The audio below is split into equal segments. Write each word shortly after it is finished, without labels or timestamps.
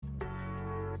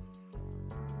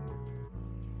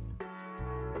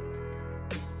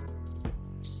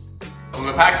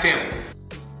Welcome to Paxium.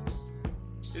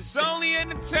 It's only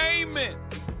entertainment.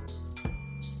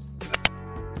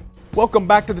 Welcome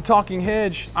back to The Talking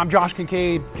Hedge. I'm Josh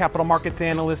Kincaid, capital markets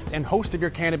analyst and host of your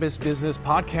Cannabis Business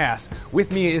Podcast.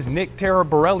 With me is Nick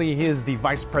Taraborelli. He is the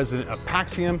vice president of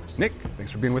Paxium. Nick,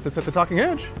 thanks for being with us at The Talking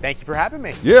Hedge. Thank you for having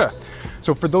me. Yeah.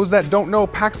 So for those that don't know,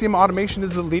 Paxium Automation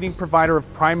is the leading provider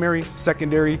of primary,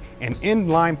 secondary, and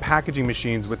inline packaging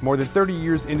machines with more than 30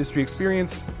 years industry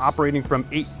experience, operating from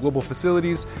 8 global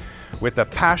facilities with a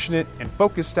passionate and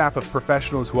focused staff of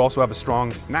professionals who also have a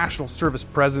strong national service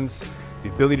presence, the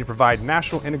ability to provide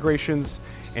national integrations,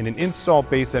 and an install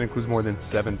base that includes more than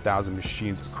 7,000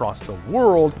 machines across the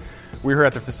world. We're here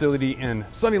at the facility in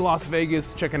sunny Las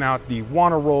Vegas, checking out the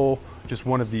Preroll, just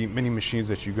one of the many machines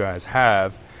that you guys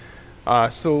have.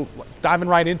 So diving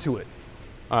right into it,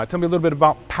 tell me a little bit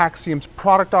about Paxium's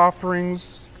product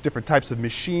offerings, different types of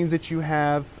machines that you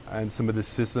have, and some of the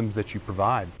systems that you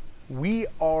provide. We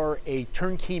are a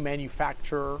turnkey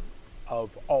manufacturer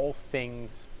of all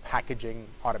things packaging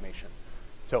automation.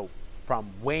 So from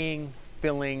weighing,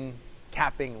 filling,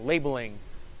 capping, labeling,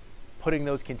 putting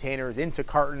those containers into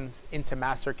cartons, into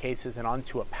master cases, and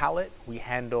onto a pallet, we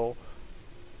handle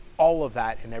all of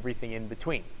that and everything in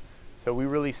between. So we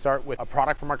really start with a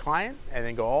product from our client and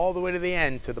then go all the way to the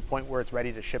end to the point where it's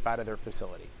ready to ship out of their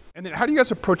facility. And then how do you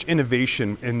guys approach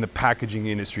innovation in the packaging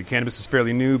industry? Cannabis is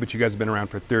fairly new, but you guys have been around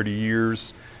for 30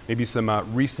 years. Maybe some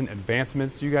recent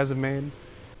advancements you guys have made?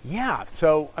 Yeah,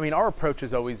 so our approach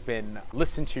has always been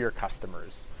listen to your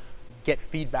customers, get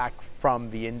feedback from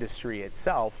the industry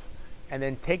itself, and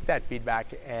then take that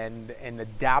feedback and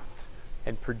adapt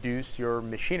and produce your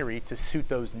machinery to suit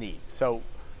those needs. So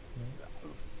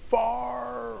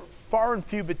far and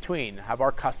few between have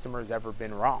our customers ever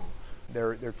been wrong.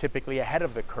 They're typically ahead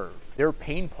of the curve. Their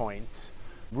pain points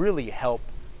really help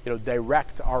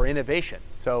direct our innovation.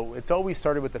 So it's always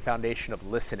started with the foundation of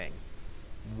listening,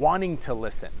 wanting to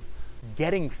listen,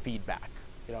 getting feedback.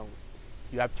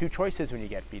 You have two choices when you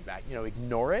get feedback.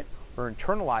 Ignore it or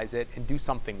internalize it and do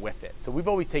something with it. So we've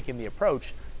always taken the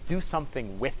approach, do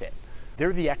something with it.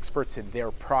 They're the experts in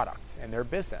their product and their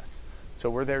business. So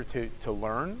we're there to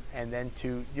learn and then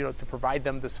to provide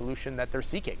them the solution that they're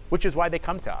seeking, which is why they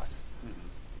come to us.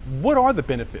 What are the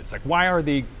benefits? Like, why are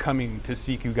they coming to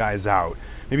seek you guys out?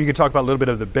 Maybe you could talk about a little bit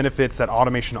of the benefits that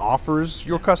automation offers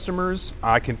your customers.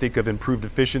 I can think of improved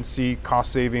efficiency,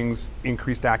 cost savings,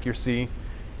 increased accuracy.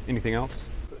 Anything else?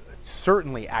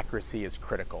 Certainly accuracy is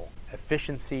critical.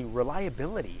 Efficiency,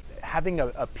 reliability, having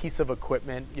a piece of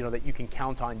equipment that you can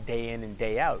count on day in and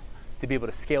day out to be able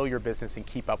to scale your business and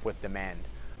keep up with demand.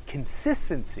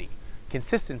 Consistency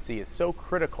is so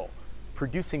critical.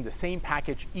 Producing the same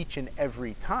package each and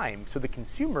every time so the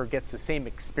consumer gets the same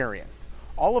experience.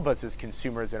 All of us as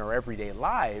consumers in our everyday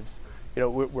lives,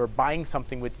 we're buying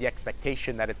something with the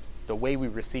expectation that it's the way we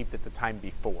received it the time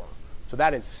before. So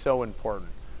that is so important.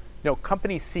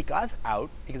 Companies seek us out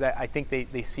because I think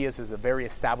they see us as a very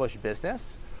established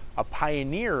business, a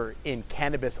pioneer in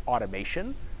cannabis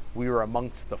automation. We were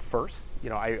amongst the first.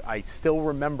 I still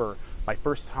remember my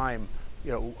first time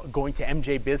going to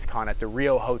MJ BizCon at the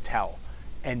Rio Hotel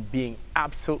and being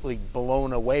absolutely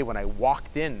blown away when I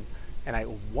walked in and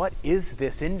what is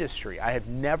this industry? I have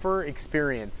never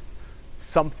experienced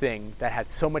something that had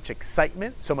so much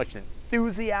excitement, so much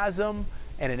enthusiasm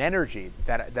and an energy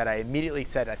that I immediately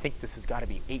said, I think this has got to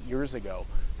be 8 years ago,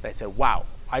 that I said, wow,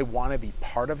 I want to be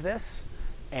part of this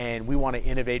and we want to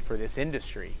innovate for this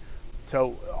industry.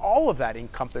 So all of that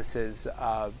encompasses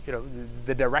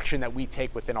the direction that we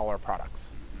take within all our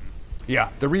products. Yeah,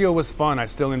 the Rio was fun. I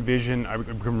still envision, I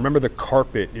remember the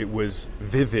carpet. It was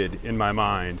vivid in my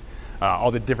mind.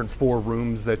 All the different 4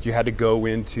 rooms that you had to go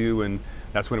into, and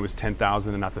that's when it was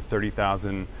 10,000 and not the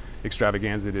 30,000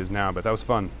 extravaganza it is now, but that was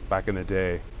fun back in the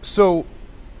day. So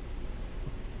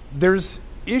there's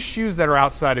issues that are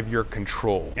outside of your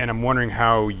control, and I'm wondering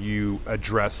how you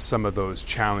address some of those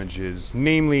challenges,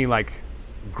 namely like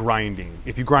grinding.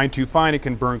 If you grind too fine, it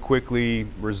can burn quickly,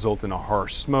 result in a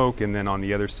harsh smoke, and then on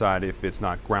the other side, if it's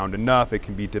not ground enough, it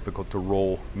can be difficult to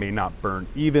roll, may not burn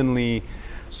evenly.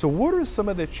 So what are some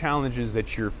of the challenges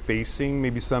that you're facing,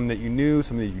 maybe some that you knew,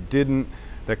 some that you didn't,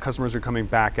 that customers are coming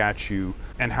back at you,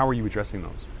 and how are you addressing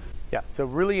those? Yeah, so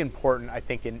really important, I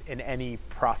think, in any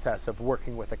process of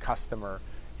working with a customer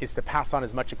is to pass on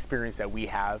as much experience that we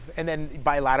have and then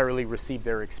bilaterally receive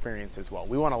their experience as well.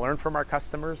 We want to learn from our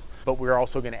customers, but we're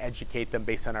also going to educate them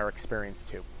based on our experience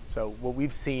too. So what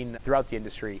we've seen throughout the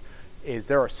industry is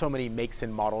there are so many makes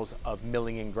and models of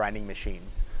milling and grinding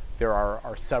machines. There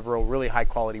are several really high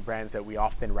quality brands that we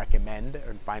often recommend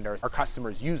and find our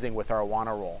customers using with our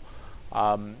Preroll.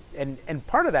 And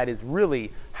part of that is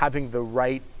really having the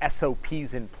right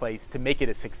SOPs in place to make it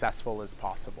as successful as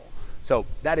possible. So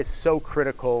that is so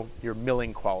critical, your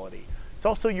milling quality. It's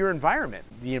also your environment,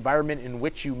 the environment in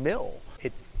which you mill.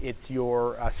 It's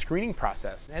your screening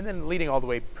process, and then leading all the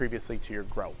way previously to your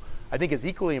grow. I think as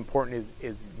equally important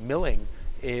is milling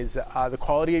is the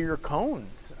quality of your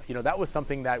cones. That was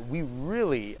something that we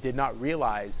really did not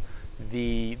realize,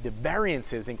 the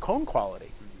variances in cone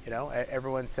quality.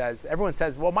 Everyone says,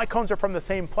 well, my cones are from the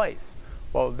same place.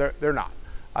 Well, they're not.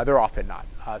 They're often not.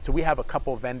 So we have a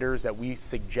couple of vendors that we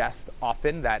suggest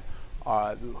often that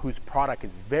whose product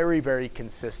is very, very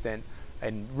consistent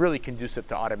and really conducive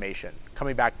to automation.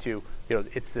 Coming back to,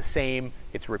 it's the same,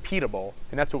 it's repeatable,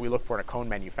 and that's what we look for in a cone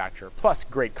manufacturer, plus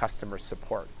great customer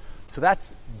support. So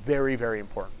that's very, very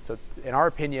important. So in our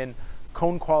opinion,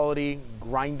 cone quality,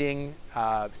 grinding,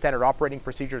 standard operating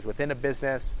procedures within a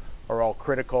business are all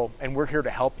critical, and we're here to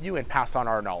help you and pass on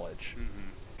our knowledge.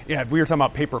 Yeah, we were talking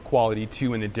about paper quality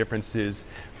too and the differences.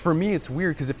 For me, it's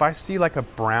weird because if I see like a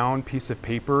brown piece of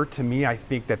paper, to me, I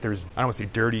think that there's, I don't want to say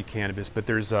dirty cannabis, but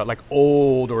there's like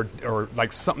old or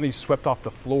like something you swept off the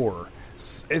floor.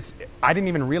 I didn't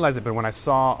even realize it, but when I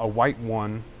saw a white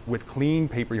one with clean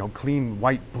paper, clean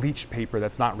white bleached paper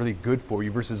that's not really good for you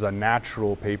versus a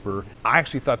natural paper, I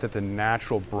actually thought that the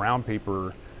natural brown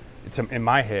paper, in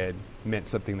my head, meant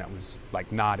something that was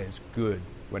like not as good.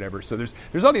 Whatever. So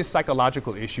there's all these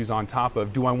psychological issues on top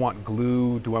of, do I want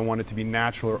glue? Do I want it to be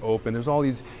natural or open? There's all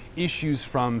these issues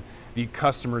from the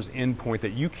customer's endpoint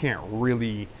that you can't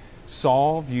really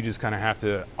solve. You just kind of have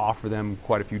to offer them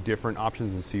quite a few different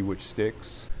options and see which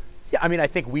sticks. Yeah, I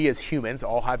think we as humans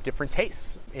all have different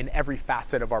tastes in every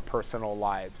facet of our personal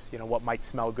lives. What might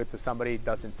smell good to somebody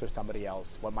doesn't to somebody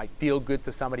else. What might feel good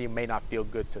to somebody may not feel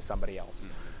good to somebody else.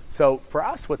 So for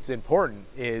us, what's important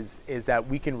is that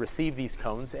we can receive these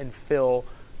cones and fill,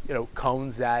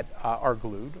 cones that are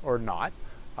glued or not,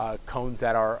 cones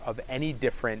that are of any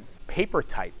different paper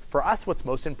type. For us, what's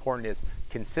most important is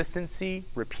consistency,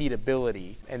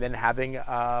 repeatability, and then having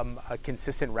a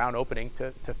consistent round opening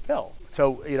to fill.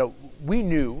 So, we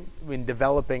knew in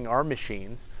developing our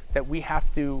machines that we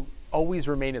have to always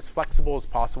remain as flexible as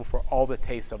possible for all the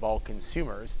tastes of all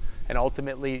consumers. And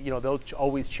ultimately, they'll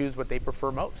always choose what they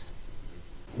prefer most.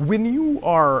 When you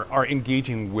are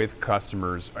engaging with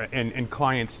customers and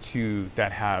clients too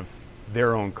that have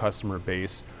their own customer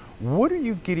base, what are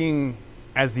you getting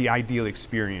as the ideal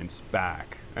experience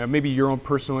back? Maybe your own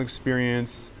personal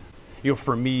experience.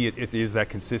 For me, it is that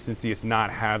consistency. It's not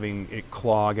having it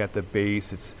clog at the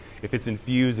base. If it's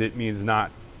infused, it means not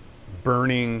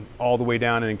burning all the way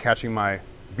down and then catching my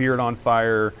beard on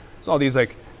fire. It's all these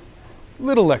like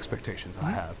little expectations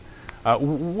I have.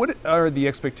 What are the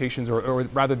expectations, or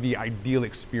rather the ideal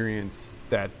experience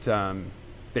that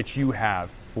you have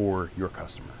for your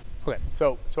customer? Okay,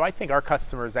 so I think our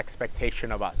customer's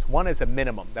expectation of us, one is a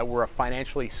minimum, that we're a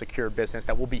financially secure business,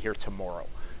 that we'll be here tomorrow.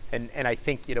 And I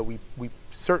think we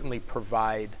certainly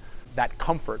provide that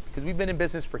comfort because we've been in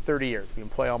business for 30 years. We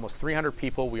employ almost 300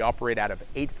 people. We operate out of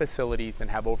 8 facilities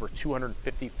and have over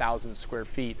 250,000 square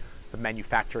feet of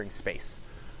manufacturing space.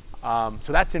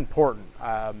 So that's important.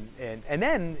 And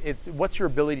then it's what's your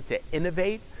ability to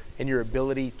innovate and your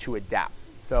ability to adapt.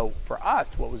 So for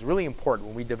us, what was really important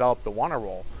when we developed the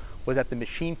Preroll was that the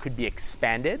machine could be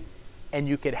expanded and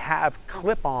you could have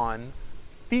clip-on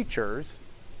features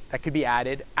that could be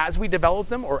added as we develop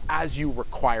them or as you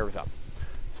require them.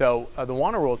 So the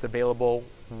Preroll is available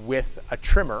with a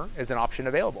trimmer as an option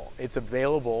available. It's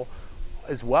available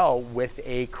as well with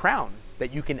a crown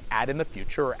that you can add in the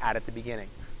future or add at the beginning.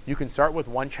 You can start with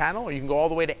 1 channel or you can go all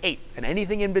the way to 8 and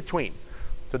anything in between.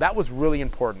 So that was really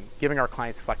important, giving our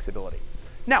clients flexibility.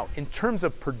 Now, in terms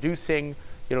of producing,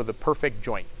 the perfect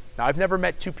joint. Now, I've never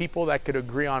met 2 people that could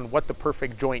agree on what the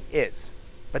perfect joint is,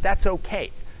 but that's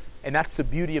okay. And that's the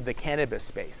beauty of the cannabis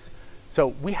space. So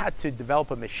we had to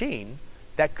develop a machine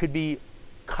that could be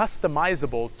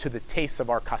customizable to the tastes of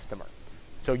our customer.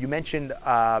 So you mentioned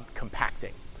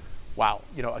compacting. Wow,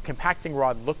 a compacting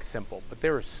rod looks simple, but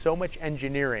there is so much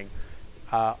engineering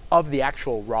of the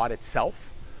actual rod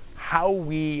itself, how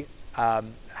we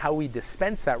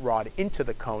dispense that rod into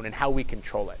the cone and how we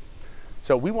control it.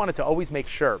 So we wanted to always make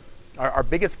sure, our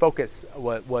biggest focus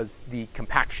was the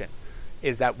compaction,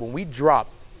 is that when we drop,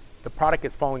 the product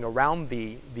is falling around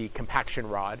the compaction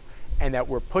rod and that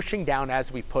we're pushing down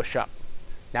as we push up.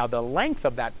 Now the length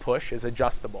of that push is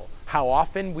adjustable. How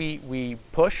often we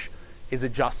push is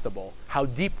adjustable. How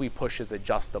deep we push is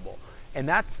adjustable. And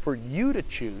that's for you to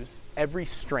choose every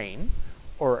strain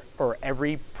or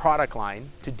every product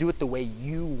line to do it the way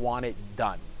you want it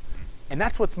done. And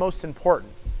that's what's most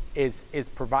important. is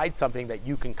provide something that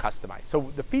you can customize.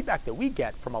 So the feedback that we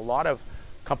get from a lot of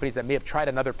companies that may have tried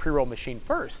another pre-roll machine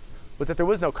first was that there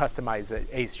was no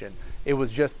customization. It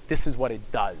was just, this is what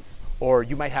it does. Or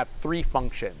you might have 3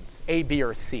 functions, A, B,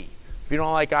 or C. If you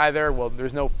don't like either, well,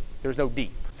 there's no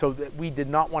D. So that we did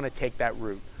not want to take that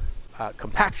route.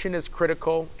 Compaction is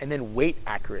critical, and then weight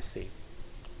accuracy.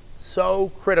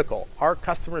 So critical. Our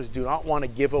customers do not want to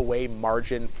give away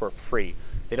margin for free.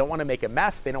 They don't want to make a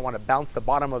mess. They don't want to bounce the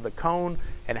bottom of the cone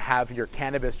and have your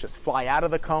cannabis just fly out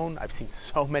of the cone. I've seen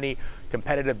so many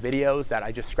competitive videos that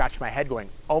I just scratch my head going,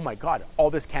 oh my God, all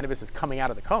this cannabis is coming out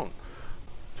of the cone.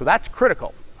 So that's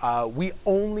critical. We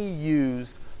only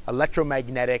use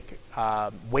electromagnetic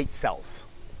weight cells.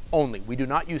 Only. We do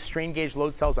not use strain gauge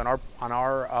load cells on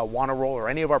our wanna roll or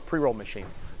any of our pre-roll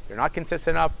machines. They're not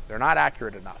consistent enough, they're not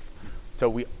accurate enough. So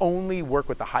we only work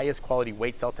with the highest quality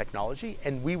weight cell technology,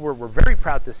 and we're very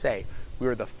proud to say we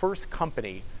were the first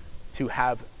company to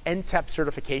have NTEP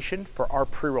certification for our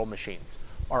pre-roll machines.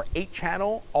 Our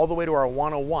 8-channel all the way to our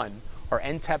 101 are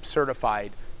NTEP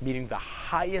certified, meeting the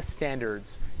highest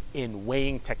standards in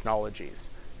weighing technologies.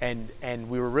 And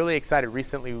we were really excited.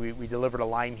 Recently, we delivered a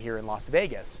line here in Las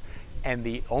Vegas, and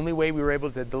the only way we were able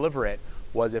to deliver it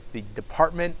was if the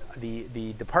Department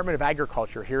of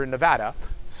Agriculture here in Nevada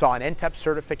saw an NTEP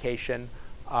certification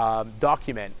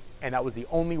document, and that was the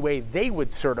only way they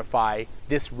would certify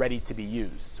this ready to be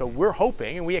used. So we're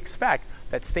hoping and we expect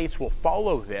that states will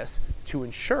follow this to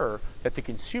ensure that the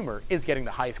consumer is getting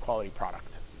the highest quality product.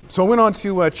 So I went on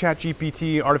to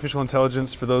ChatGPT, artificial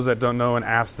intelligence, for those that don't know, and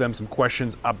asked them some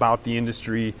questions about the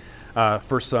industry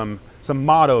for some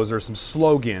mottos or some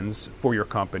slogans for your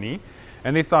company.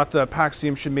 And they thought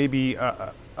Paxium should maybe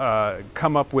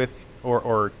come up with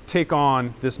or take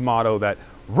on this motto that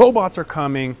robots are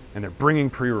coming and they're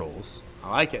bringing pre-rolls. I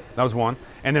like it. That was one.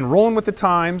 And then rolling with the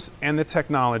times and the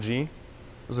technology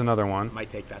was another one.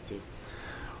 Might take that too.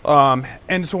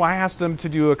 And so I asked them to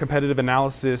do a competitive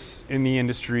analysis in the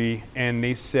industry, and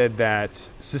they said that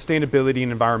sustainability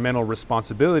and environmental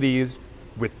responsibilities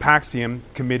with Paxium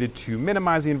committed to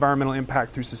minimize the environmental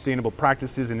impact through sustainable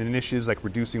practices and initiatives like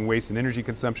reducing waste and energy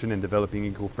consumption and developing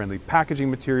eco-friendly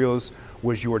packaging materials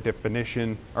was your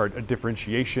definition or a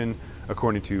differentiation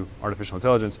according to artificial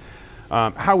intelligence.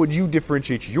 How would you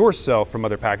differentiate yourself from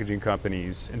other packaging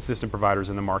companies and system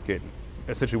providers in the market?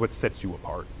 Essentially, what sets you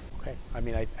apart? Okay. I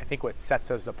mean, I think what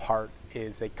sets us apart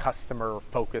is a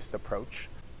customer-focused approach.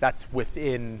 That's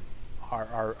within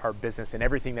our business and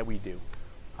everything that we do.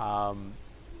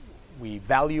 We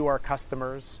value our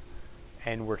customers,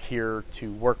 and we're here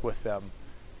to work with them,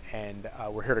 and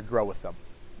we're here to grow with them.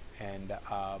 And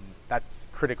that's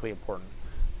critically important.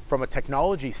 From a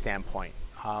technology standpoint,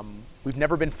 we've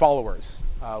never been followers.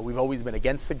 We've always been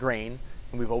against the grain,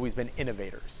 and we've always been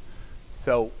innovators.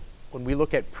 So when we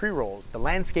look at pre-rolls, the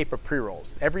landscape of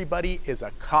pre-rolls, everybody is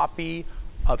a copy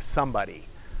of somebody.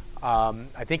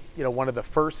 I think one of the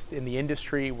first in the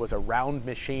industry was a round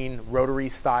machine, rotary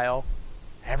style.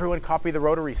 Everyone copied the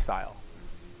rotary style.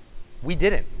 We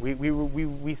didn't.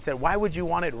 We said, why would you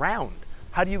want it round?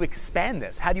 How do you expand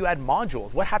this? How do you add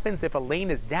modules? What happens if a lane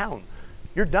is down?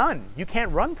 You're done. You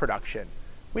can't run production.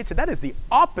 We said that is the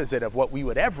opposite of what we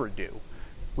would ever do.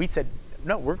 We said,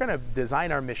 no, we're going to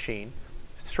design our machine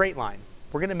straight line.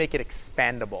 We're going to make it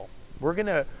expandable. We're going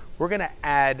to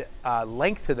add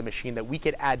length to the machine that we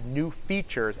could add new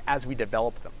features as we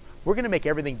develop them. We're going to make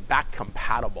everything back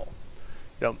compatible.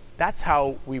 That's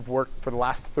how we've worked for the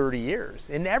last 30 years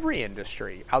in every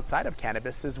industry outside of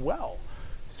cannabis as well.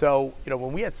 So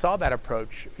when we had saw that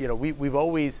approach, we've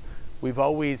always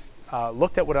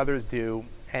looked at what others do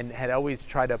and had always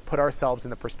tried to put ourselves in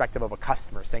the perspective of a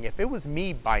customer, saying, if it was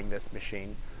me buying this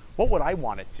machine, what would I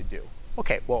want it to do?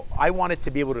 Okay, well, I want it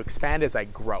to be able to expand as I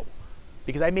grow,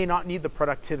 because I may not need the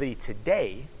productivity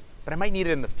today, but I might need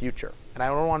it in the future. And I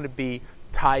don't want to be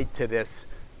tied to this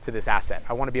asset.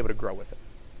 I want to be able to grow with it.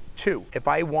 2,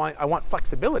 I want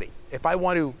flexibility. If I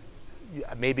want to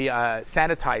maybe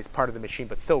sanitize part of the machine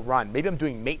but still run, maybe I'm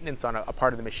doing maintenance on a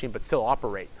part of the machine but still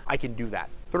operate, I can do that.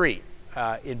 3,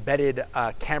 embedded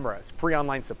cameras, free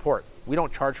online support. We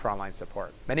don't charge for online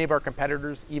support. Many of our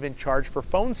competitors even charge for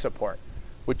phone support,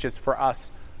 which is for us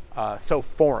so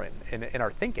foreign in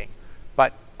our thinking.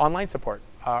 But online support,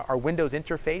 our Windows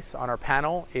interface on our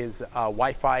panel is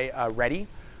Wi-Fi ready.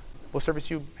 We'll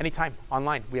service you anytime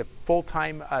online. We have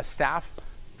full-time staff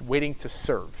waiting to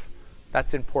serve.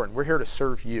 That's important. We're here to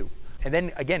serve you. And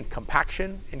then again,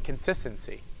 compaction and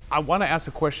consistency. I want to ask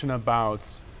a question about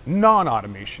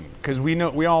non-automation, because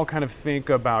we all kind of think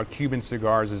about Cuban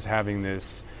cigars as having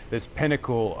this this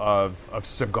pinnacle of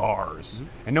cigars.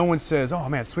 And no one says, oh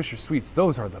man, Swisher Sweets,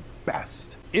 those are the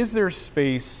best. Is there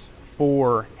space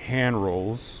for hand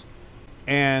rolls,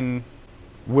 and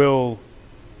will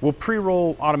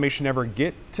pre-roll automation ever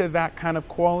get to that kind of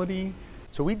quality?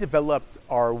 So we developed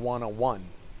our 101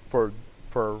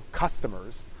 for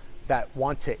customers that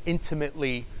want to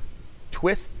intimately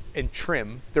twist and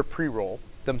trim their pre-roll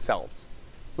themselves.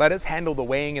 Let us handle the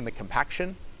weighing and the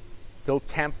compaction. They'll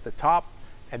tamp the top,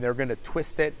 and they're going to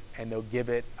twist it, and they'll give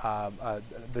it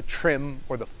the trim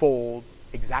or the fold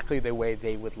exactly the way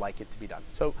they would like it to be done.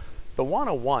 So the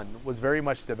 101 was very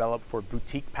much developed for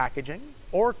boutique packaging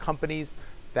or companies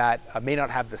that may not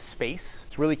have the space.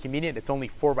 It's really convenient. It's only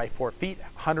 4 by 4 feet,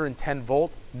 110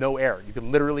 volt, no air. You can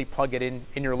literally plug it in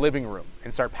your living room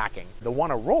and start packing. The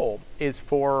Roll is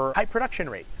for high production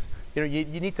rates. You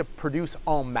need to produce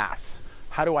en masse.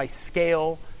 How do I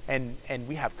scale? And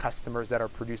we have customers that are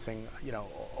producing,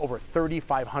 over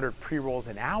 3,500 pre-rolls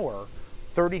an hour,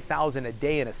 30,000 a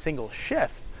day in a single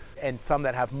shift, and some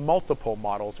that have multiple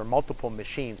models or multiple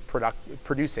machines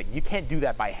producing. You can't do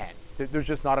that by hand. There's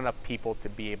just not enough people to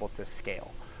be able to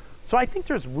scale. So I think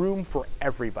there's room for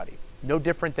everybody. No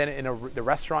different than in the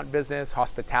restaurant business,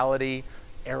 hospitality,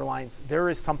 airlines. There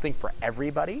is something for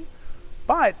everybody.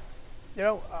 But,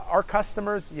 our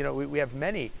customers, we have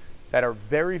many that are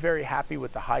very, very happy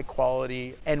with the high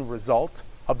quality end result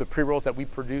of the pre-rolls that we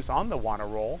produce on the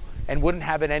Roll and wouldn't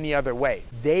have it any other way.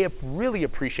 They really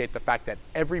appreciate the fact that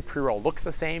every pre-roll looks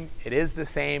the same, it is the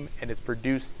same, and it's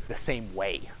produced the same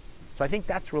way. So I think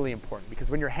that's really important, because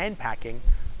when you're hand packing,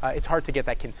 it's hard to get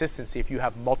that consistency if you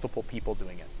have multiple people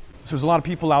doing it. So there's a lot of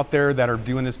people out there that are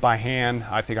doing this by hand.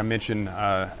 I think I mentioned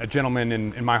a gentleman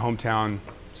in my hometown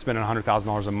spending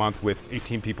 $100,000 a month with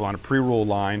 18 people on a pre-roll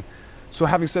line. So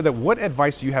having said that, what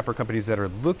advice do you have for companies that are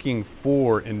looking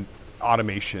for an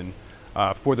automation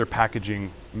for their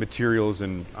packaging materials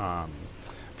and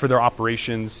for their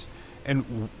operations?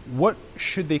 And what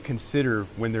should they consider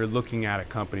when they're looking at a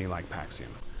company like Paxium?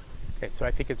 Okay, so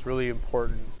I think it's really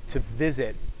important to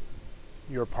visit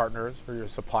your partners or your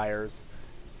suppliers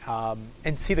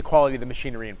and see the quality of the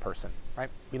machinery in person, right?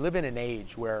 We live in an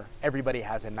age where everybody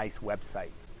has a nice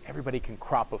website. Everybody can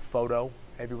crop a photo.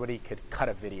 Everybody could cut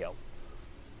a video.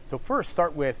 So first,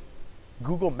 start with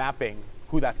Google mapping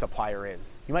who that supplier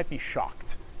is. You might be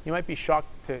shocked. You might be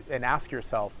shocked and ask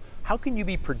yourself, how can you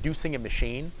be producing a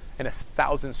machine in a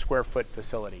 1,000 square foot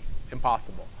facility?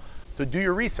 Impossible. So do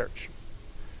your research.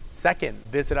 Second,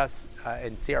 visit us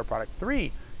and see our product.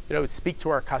 3, speak to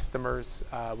our customers.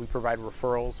 We provide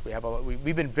referrals.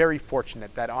 We've been very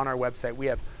fortunate that on our website we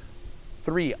have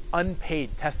 3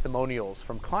 unpaid testimonials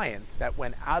from clients that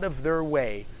went out of their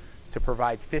way to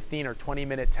provide 15 or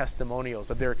 20-minute testimonials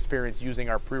of their experience using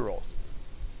our pre-rolls.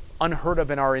 Unheard of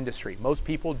in our industry. Most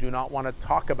people do not want to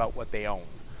talk about what they own,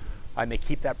 and they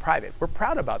keep that private. We're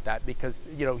proud about that because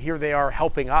here they are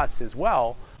helping us as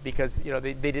well, because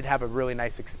they did have a really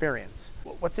nice experience.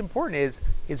 What's important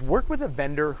is work with a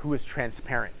vendor who is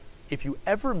transparent. If you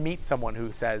ever meet someone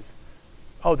who says,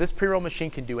 oh, this pre-roll machine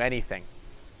can do anything,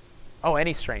 oh,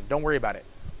 any strain, don't worry about it,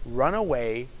 run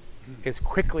away as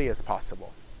quickly as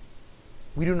possible.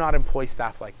 We do not employ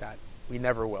staff like that. We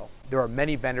never will. There are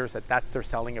many vendors that's their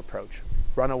selling approach.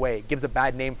 Run away. It gives a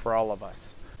bad name for all of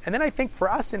us. And then I think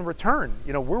for us in return,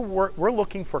 we're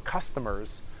looking for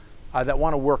customers that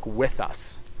want to work with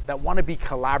us, that want to be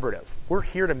collaborative. We're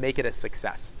here to make it a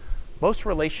success. Most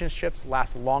relationships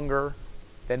last longer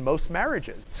than most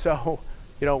marriages. So,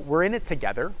 we're in it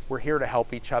together. We're here to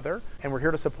help each other, and we're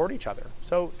here to support each other.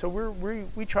 So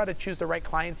we try to choose the right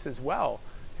clients as well.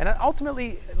 And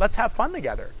ultimately, let's have fun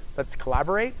together. Let's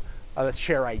collaborate, let's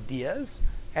share ideas,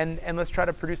 and let's try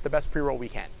to produce the best pre-roll we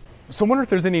can. So I wonder if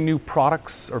there's any new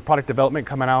products or product development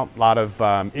coming out. A lot of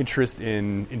interest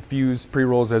in infused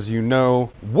pre-rolls, as you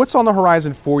know. What's on the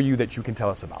horizon for you that you can tell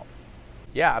us about?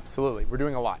 Yeah, absolutely. We're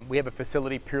doing a lot. We have a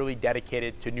facility purely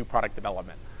dedicated to new product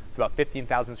development. It's about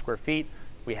 15,000 square feet.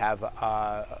 We have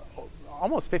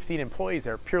almost 15 employees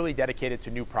that are purely dedicated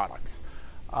to new products.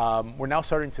 We're now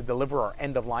starting to deliver our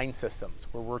end-of-line systems,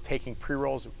 where we're taking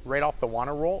pre-rolls right off the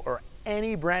Roll or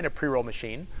any brand of pre-roll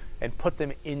machine and put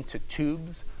them into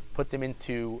tubes, put them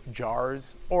into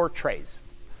jars or trays,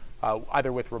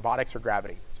 either with robotics or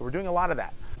gravity. So we're doing a lot of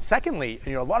that. Secondly,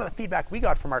 a lot of the feedback we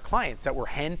got from our clients that were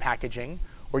hand packaging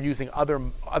or using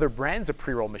other brands of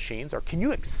pre-roll machines are, can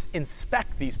you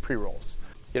inspect these pre-rolls?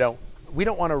 We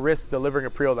don't want to risk delivering a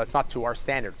pre-roll that's not to our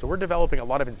standard. So we're developing a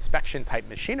lot of inspection type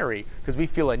machinery because we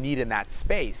feel a need in that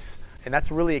space. And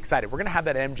that's really exciting. We're going to have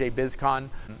that at MJ BizCon.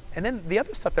 And then the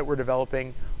other stuff that we're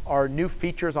developing are new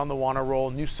features on the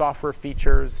Preroll, new software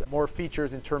features, more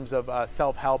features in terms of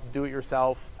self-help,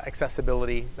 do-it-yourself,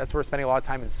 accessibility. That's where we're spending a lot of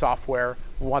time in software.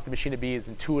 We want the machine to be as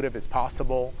intuitive as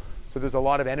possible. So there's a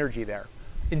lot of energy there.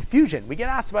 Infusion, we get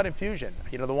asked about infusion.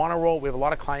 The Preroll, we have a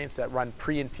lot of clients that run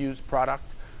pre-infused product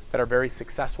that are very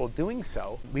successful doing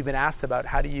so. We've been asked about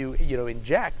how do you,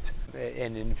 inject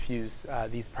and infuse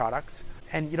these products.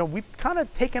 And we've kind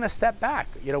of taken a step back.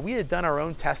 We had done our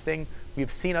own testing.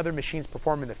 We've seen other machines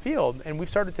perform in the field, and we've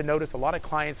started to notice a lot of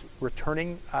clients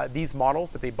returning these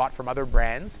models that they bought from other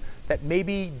brands that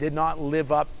maybe did not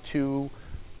live up to,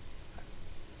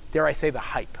 dare I say, the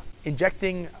hype.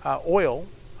 Injecting oil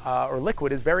or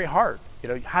liquid is very hard.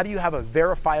 How do you have a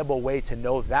verifiable way to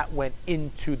know that went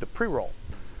into the pre-roll?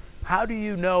 How do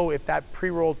you know if that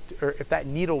pre-roll or if that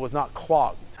needle was not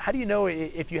clogged? How do you know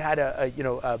if you had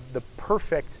the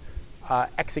perfect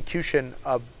execution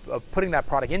of putting that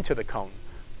product into the cone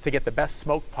to get the best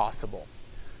smoke possible?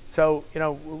 So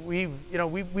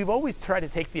we've always tried to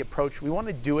take the approach. We want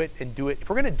to do it and do it. If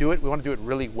we're going to do it, we want to do it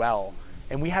really well.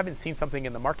 And we haven't seen something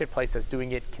in the marketplace that's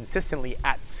doing it consistently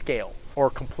at scale or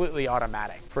completely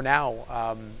automatic. For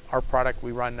now, our product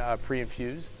we run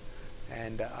pre-infused,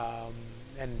 and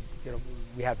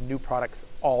we have new products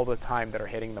all the time that are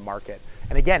hitting the market.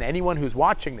 And again, anyone who's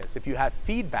watching this, if you have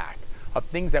feedback of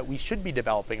things that we should be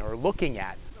developing or looking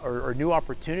at or new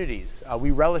opportunities,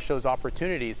 we relish those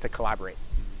opportunities to collaborate.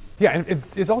 Yeah, and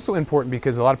it's also important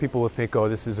because a lot of people will think, oh,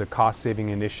 this is a cost-saving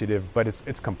initiative, but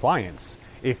it's compliance.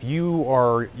 If you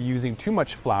are using too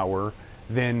much flower,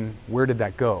 then where did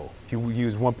that go? If you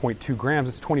use 1.2 grams,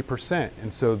 it's 20%.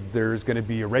 And so there's going to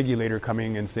be a regulator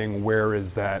coming and saying, where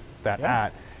is that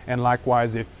at? And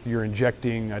likewise, if you're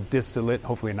injecting a distillate,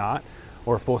 hopefully not,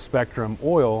 or full spectrum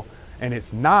oil, and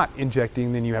it's not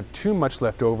injecting, then you have too much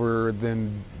left over,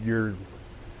 then you're,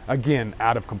 again,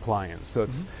 out of compliance. So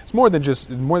it's more than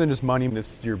just money.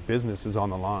 Your business is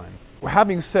on the line.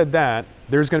 Having said that,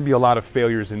 there's going to be a lot of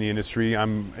failures in the industry.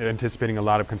 I'm anticipating a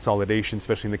lot of consolidation,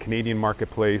 especially in the Canadian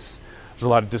marketplace. There's a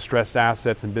lot of distressed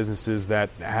assets and businesses that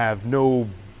have no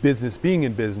business being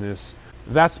in business.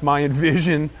 That's my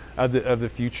envision of the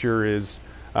future, is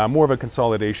more of a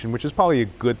consolidation, which is probably a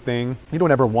good thing. You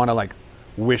don't ever want to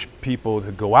wish people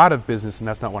to go out of business, and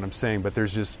that's not what I'm saying, but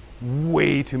there's just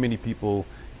way too many people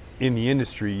in the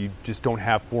industry. You just don't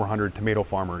have 400 tomato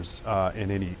farmers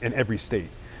in every state.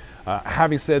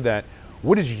 Having said that,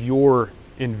 what is your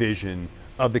envision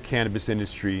of the cannabis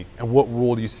industry, and what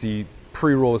role do you see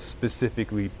pre-roll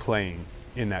specifically playing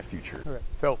in that future? Okay.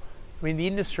 So, the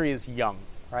industry is young,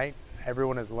 right?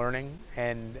 Everyone is learning,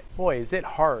 and boy, is it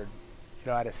hard,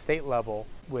 at a state level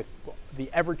with the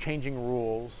ever-changing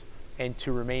rules and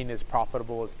to remain as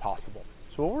profitable as possible.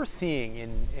 So what we're seeing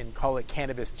in call it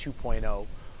Cannabis 2.0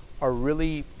 are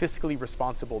really fiscally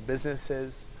responsible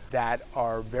businesses that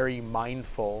are very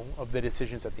mindful of the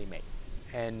decisions that they make.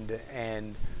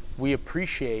 And we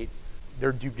appreciate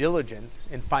their due diligence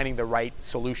in finding the right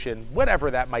solution,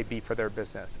 whatever that might be for their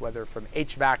business, whether from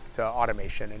HVAC to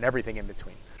automation and everything in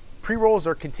between. Pre-rolls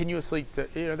are continuously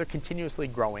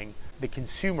growing. The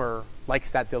consumer likes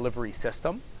that delivery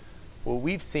system. What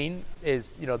we've seen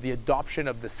is, the adoption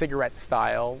of the cigarette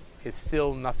style is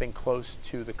still nothing close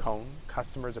to the cone.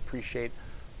 Customers appreciate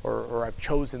or have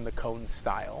chosen the cone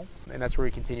style, and that's where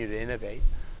we continue to innovate.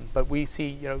 But we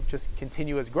see, just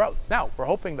continuous growth. Now, we're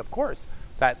hoping, of course,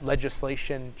 that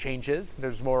legislation changes.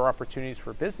 There's more opportunities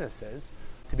for businesses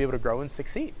to be able to grow and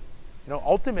succeed.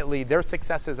 Ultimately, their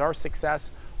success is our success.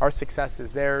 Our success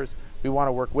is theirs. We want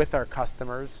to work with our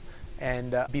customers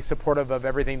and be supportive of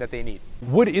everything that they need.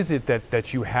 What is it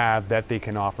that you have that they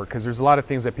can offer? Because there's a lot of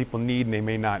things that people need and they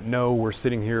may not know. We're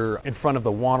sitting here in front of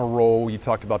the Preroll. You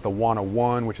talked about the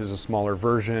 101, which is a smaller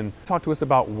version. Talk to us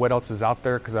about what else is out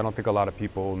there, because I don't think a lot of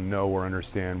people know or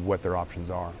understand what their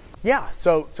options are. Yeah,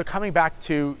 so coming back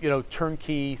to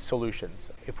turnkey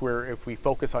solutions. If we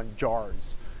focus on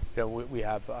jars, we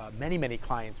have many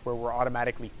clients where we're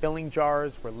automatically filling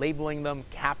jars, we're labeling them,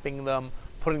 capping them,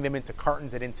 putting them into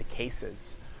cartons and into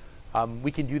cases. We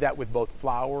can do that with both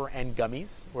flower and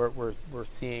gummies. We're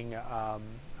seeing a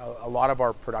lot of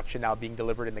our production now being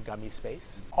delivered in the gummy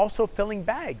space. Also filling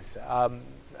bags,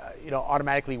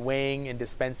 automatically weighing and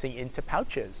dispensing into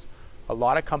pouches. A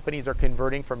lot of companies are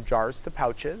converting from jars to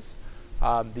pouches.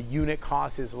 The unit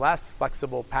cost is less,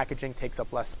 flexible packaging takes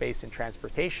up less space in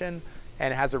transportation,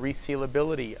 and it has a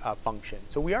resealability function.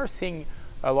 So we are seeing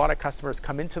a lot of customers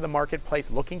come into the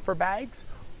marketplace looking for bags,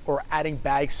 or adding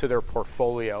bags to their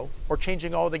portfolio, or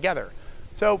changing altogether.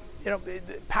 So,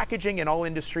 packaging in all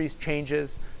industries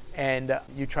changes, and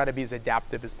you try to be as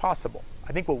adaptive as possible.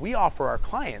 I think what we offer our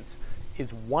clients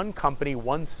is one company,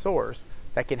 one source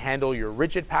that can handle your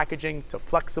rigid packaging to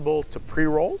flexible to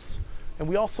pre-rolls. And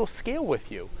we also scale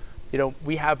with you.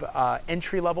 We have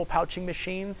entry-level pouching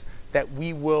machines that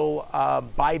we will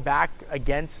buy back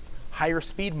against higher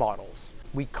speed models.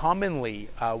 We commonly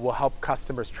will help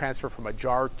customers transfer from a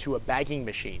jar to a bagging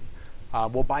machine.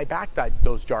 We'll buy back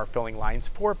those jar filling lines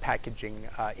for packaging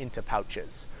into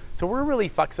pouches. So we're really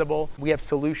flexible. We have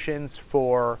solutions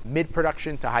for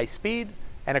mid-production to high speed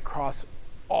and across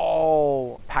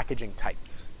all packaging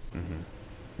types.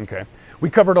 Mm-hmm. Okay. We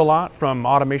covered a lot, from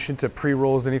automation to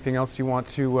pre-rolls. Anything else you want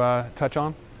to touch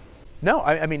on? No,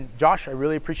 I mean, Josh, I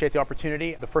really appreciate the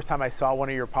opportunity. The first time I saw one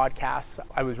of your podcasts,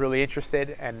 I was really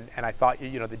interested, and I thought,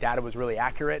 the data was really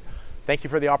accurate. Thank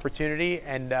you for the opportunity.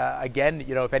 And again,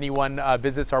 if anyone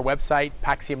visits our website,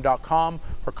 paxium.com,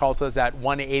 or calls us at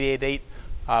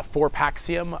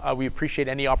 1-888-4-PAXIUM, we appreciate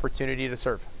any opportunity to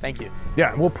serve. Thank you.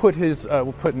 Yeah, we'll put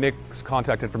Nick's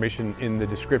contact information in the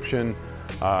description,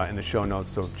 in the show notes,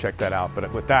 so check that out.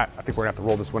 But with that, I think we're gonna have to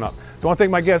roll this one up. So I want to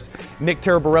thank my guest, Nick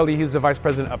Taraborelli. He's the Vice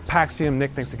President of Paxium. Nick,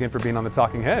 thanks again for being on The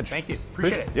Talking Hedge. Thank you.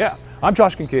 Appreciate it. Yeah, I'm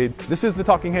Josh Kincaid. This is The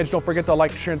Talking Hedge. Don't forget to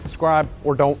like, share, and subscribe,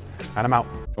 or don't, and I'm out.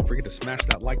 Don't forget to smash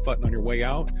that like button on your way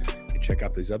out and check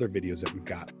out these other videos that we've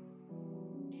got.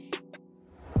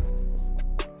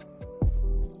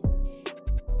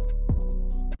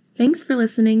 Thanks for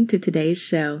listening to today's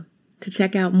show. To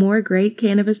check out more great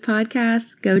cannabis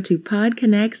podcasts, go to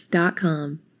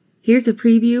podconnects.com. Here's a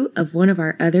preview of one of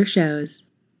our other shows.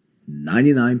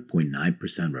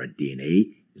 99.9% of our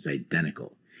DNA is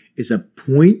identical. It's a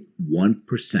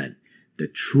 0.1%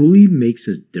 that truly makes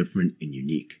us different and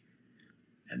unique.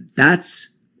 And that's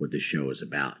what the show is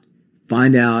about.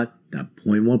 Find out that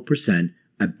 0.1%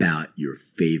 about your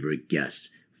favorite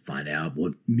guests. Find out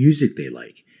what music they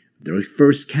like, their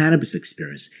first cannabis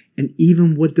experience, and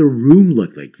even what their room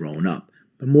looked like growing up.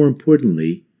 But more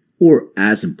importantly, or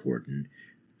as important,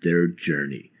 their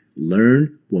journey.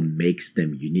 Learn what makes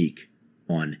them unique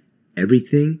on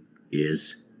Everything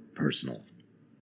is Personal.